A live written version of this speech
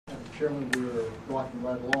Chairman, we're rocking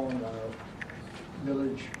right along.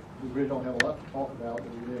 Millage, we really don't have a lot to talk about, but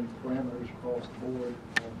we're in parameters across the board.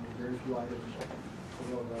 Very few items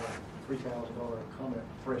below the $3,000 comment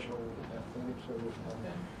threshold at that point. So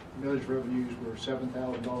millage revenues were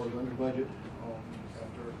 $7,000 under budget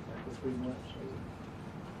after 3 months. So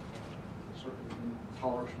certainly been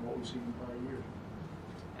tolerant from what we've seen in prior years.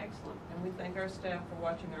 Excellent. And we thank our staff for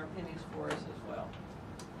watching our pennies for us as well.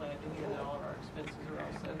 Glad to hear that all of our expenses are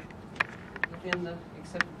also within the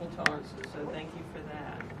acceptable tolerances. So thank you for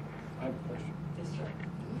that. I have a question. Yes, sir.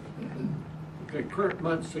 Okay, current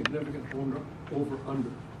month significant over under.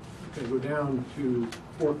 Okay, go down to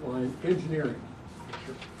fourth line, engineering.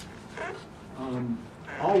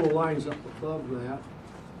 All the lines up above that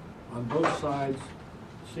on both sides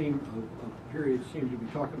seem periods seem to be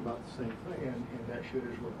talking about the same thing. And that should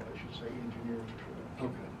as well. I should say engineering as well.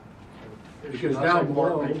 Okay. It Because should down say below,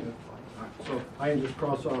 park maintenance. so I can just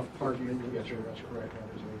cross off park maintenance. Yes, sir, that's correct. That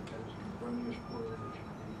is the erroneous word.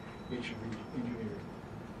 It should be engineering.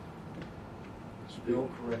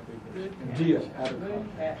 Spelled correctly. Good catch. Deal. Good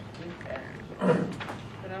catch. Good catch.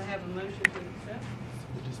 Could I have a motion to accept?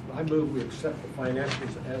 I move we accept the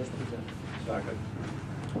financials as presented. Second.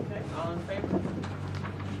 Okay, all in favor?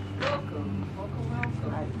 Welcome. Welcome,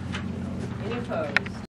 welcome. Any opposed?